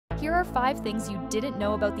Here are 5 things you didn't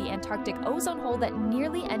know about the Antarctic ozone hole that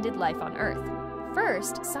nearly ended life on Earth.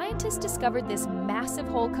 First, scientists discovered this massive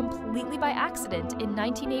hole completely by accident in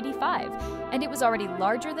 1985, and it was already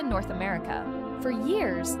larger than North America. For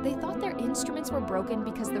years, they thought their instruments were broken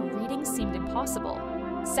because the readings seemed impossible.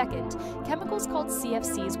 Second, chemicals called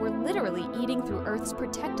CFCs were literally eating through Earth's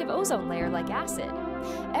protective ozone layer like acid.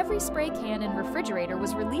 Every spray can and refrigerator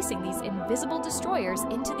was releasing these invisible destroyers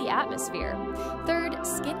into the atmosphere. Third,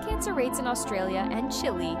 skin cancer rates in Australia and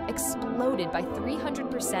Chile exploded by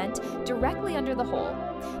 300% directly under the hole.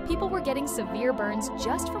 People were getting severe burns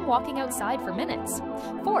just from walking outside for minutes.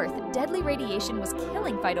 Fourth, deadly radiation was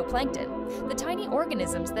killing phytoplankton, the tiny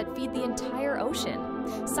organisms that feed the entire ocean.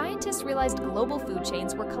 Scientists realized global food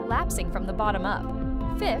chains were collapsing from the bottom up.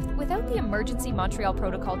 Fifth, without the Emergency Montreal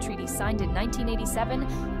Protocol Treaty signed in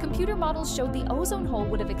 1987, computer models showed the ozone hole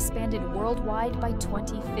would have expanded worldwide by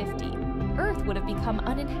 2050. Earth would have become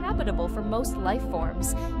uninhabitable for most life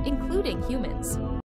forms, including humans.